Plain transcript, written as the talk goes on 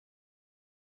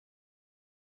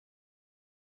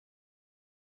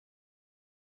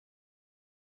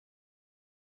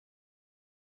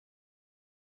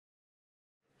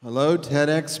Hello,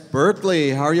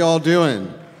 TEDxBerkeley. How are you all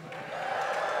doing?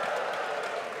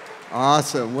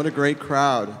 Awesome. What a great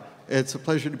crowd. It's a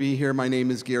pleasure to be here. My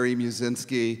name is Gary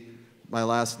Muszynski. My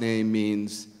last name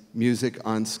means music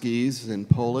on skis in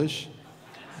Polish.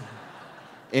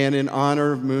 And in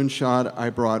honor of Moonshot, I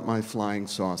brought my flying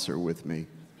saucer with me.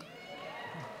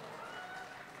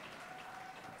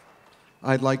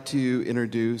 I'd like to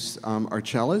introduce our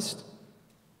cellist.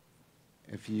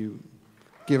 If you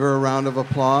give her a round of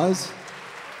applause,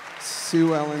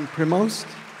 Sue Ellen Primost.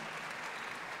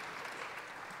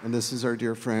 And this is our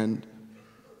dear friend,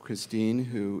 Christine,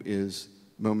 who is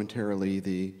momentarily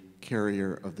the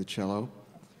carrier of the cello.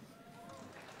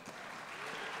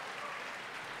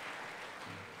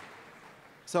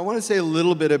 So I want to say a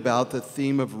little bit about the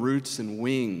theme of roots and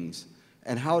wings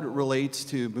and how it relates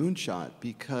to Moonshot,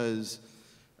 because,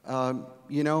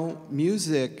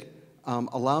 music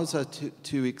allows us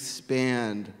to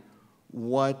expand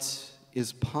what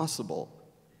is possible.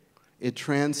 It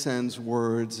transcends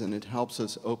words, and it helps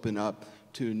us open up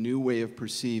to a new way of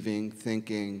perceiving,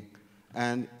 thinking,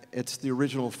 and it's the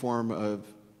original form of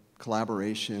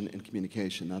collaboration and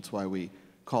communication. That's why we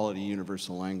call it a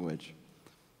universal language.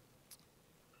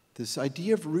 This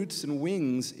idea of roots and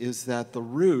wings is that the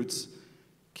roots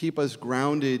keep us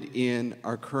grounded in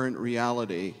our current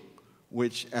reality,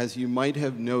 which, as you might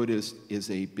have noticed, is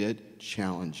a bit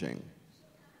challenging.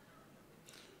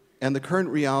 And the current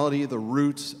reality, the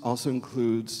roots, also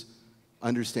includes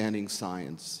understanding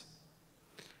science.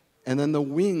 And then the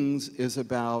wings is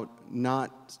about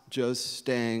not just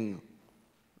staying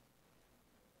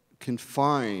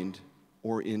confined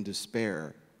or in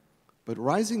despair, but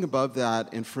rising above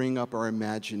that and freeing up our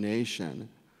imagination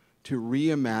to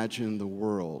reimagine the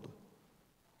world.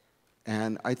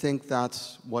 And I think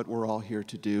that's what we're all here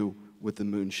to do with the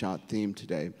Moonshot theme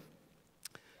today.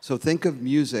 So think of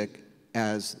music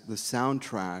as the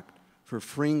soundtrack for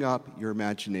freeing up your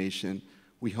imagination.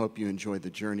 We hope you enjoy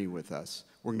the journey with us.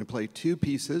 We're going to play two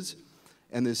pieces,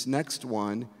 and this next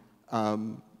one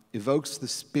evokes the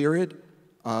spirit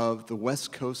of the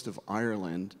west coast of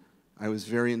Ireland. I was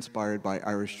very inspired by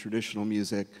Irish traditional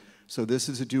music. So this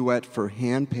is a duet for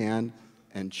handpan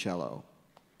and cello.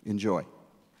 Enjoy.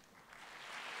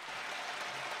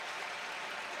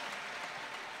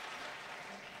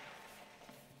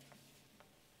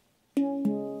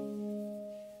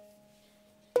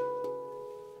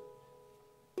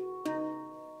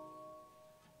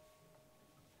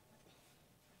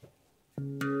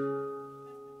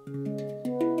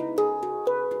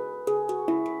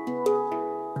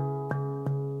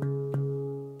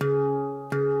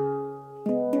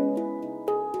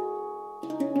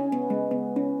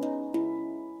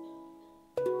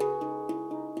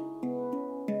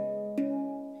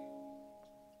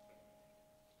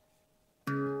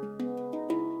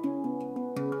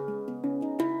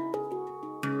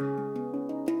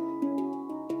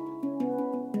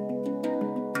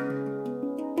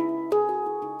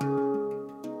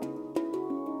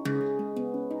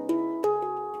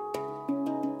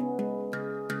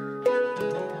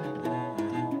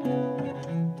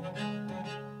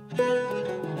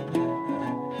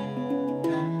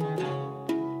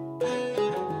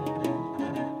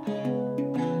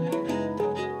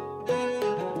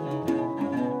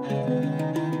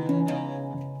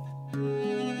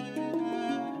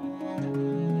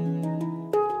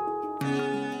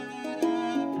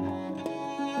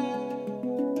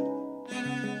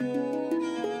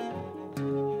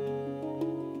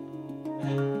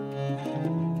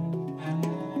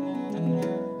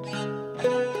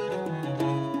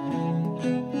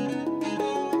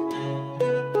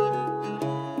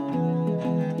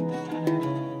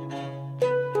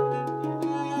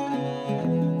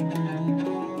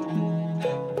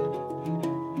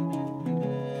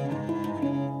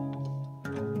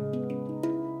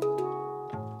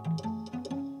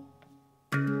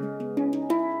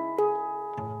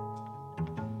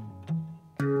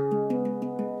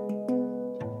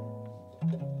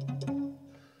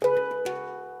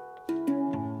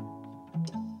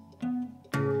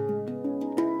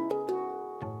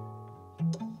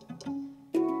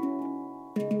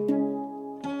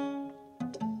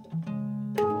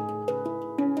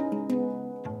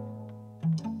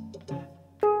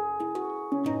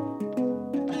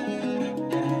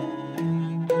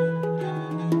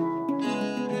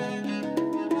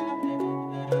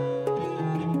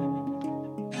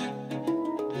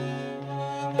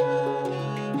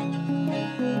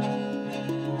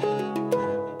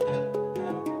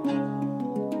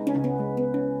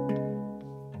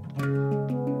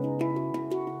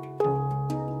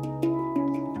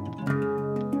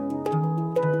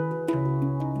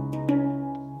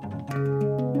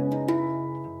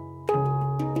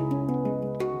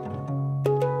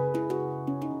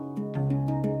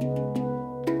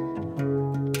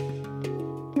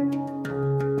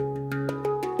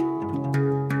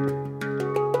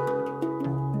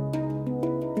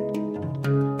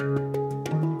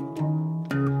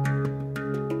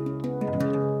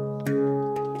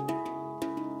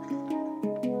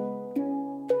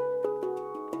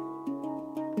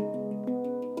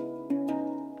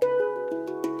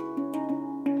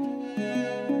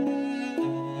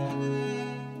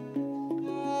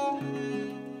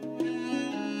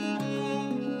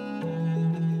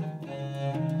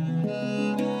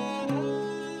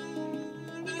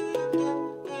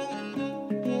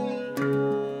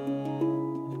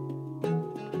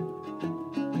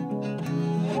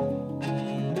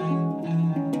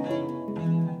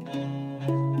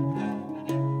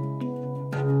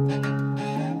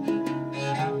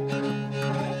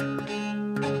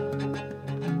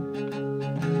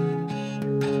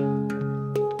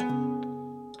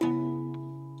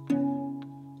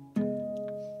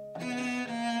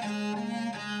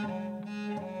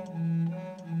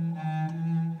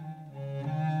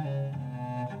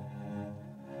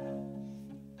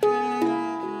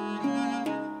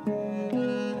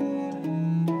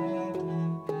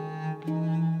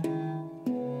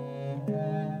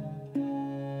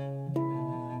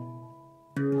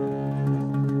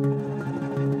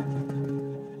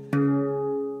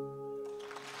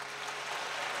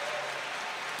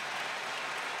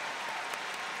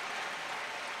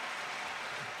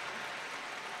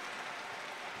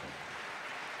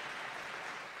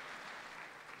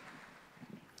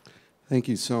 Thank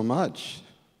you so much.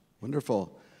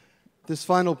 Wonderful. This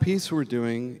final piece we're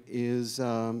doing is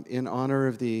in honor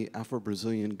of the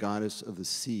Afro-Brazilian goddess of the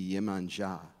sea,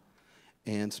 Iemanjá.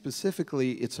 And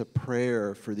specifically, it's a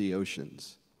prayer for the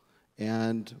oceans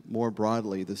and, more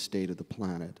broadly, the state of the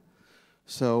planet.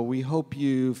 So we hope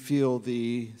you feel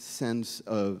the sense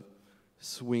of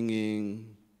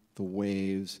swinging the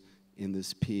waves in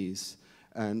this piece.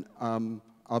 And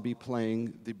I'll be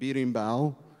playing the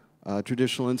berimbau, a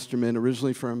traditional instrument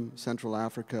originally from Central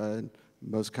Africa and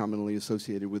most commonly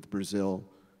associated with Brazil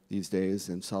these days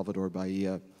in Salvador,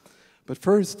 Bahia. But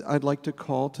first, I'd like to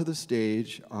call to the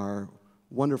stage our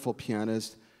wonderful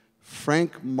pianist,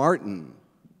 Frank Martin.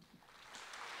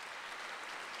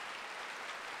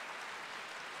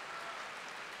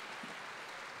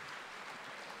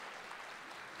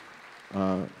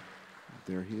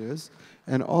 There he is.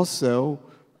 And also,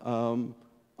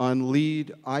 on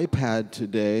lead iPad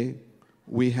today,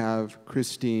 we have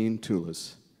Christine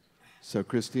Toulis. So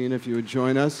Christine, if you would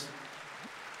join us.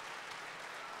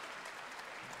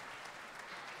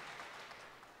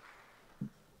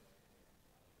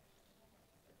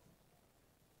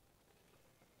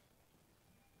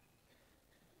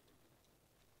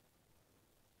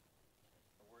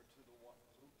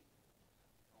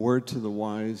 Word to the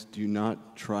wise, do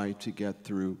not try to get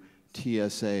through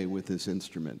TSA with this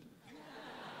instrument.